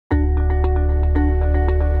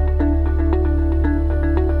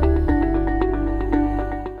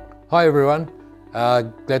Hi everyone,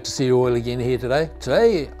 glad to see you all again here today.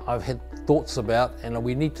 Today I've had thoughts about, and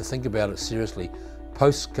we need to think about it seriously,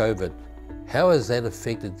 post-COVID. How has that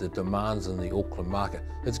affected the demands in the Auckland market?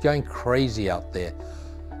 It's going crazy out there.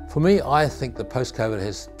 For me, I think the post-COVID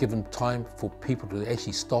has given time for people to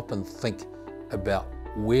actually stop and think about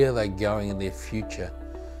where they're going in their future.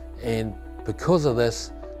 And because of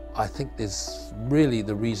this, I think there's really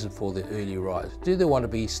the reason for the early rise. Do they want to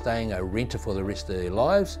be staying a renter for the rest of their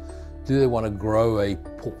lives? Do they want to grow a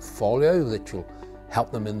portfolio that will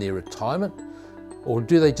help them in their retirement? Or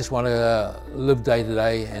do they just want to live day to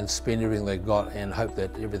day and spend everything they've got and hope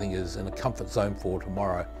that everything is in a comfort zone for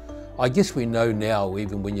tomorrow? I guess we know now,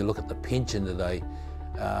 even when you look at the pension today,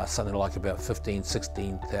 something like about $15,000,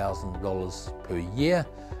 $16,000 per year,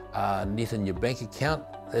 net in your bank account,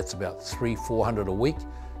 that's about $300-400 a week.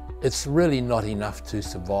 It's really not enough to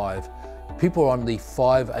survive. People on the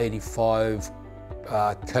 585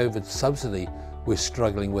 COVID subsidy were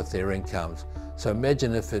struggling with their incomes. So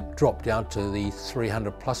imagine if it dropped down to the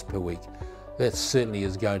 300 plus per week. That certainly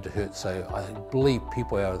is going to hurt. So I believe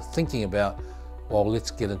people are thinking about, well,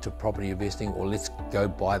 let's get into property investing or let's go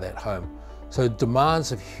buy that home. So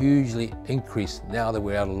demands have hugely increased now that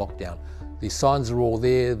we're out of lockdown. The signs are all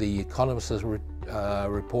there, the economists are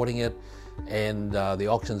reporting it, and the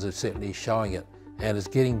auctions are certainly showing it, and it's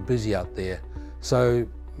getting busy out there. So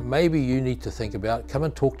maybe you need to think about, come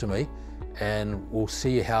and talk to me and we'll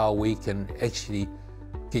see how we can actually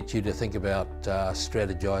get you to think about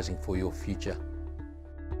strategizing for your future.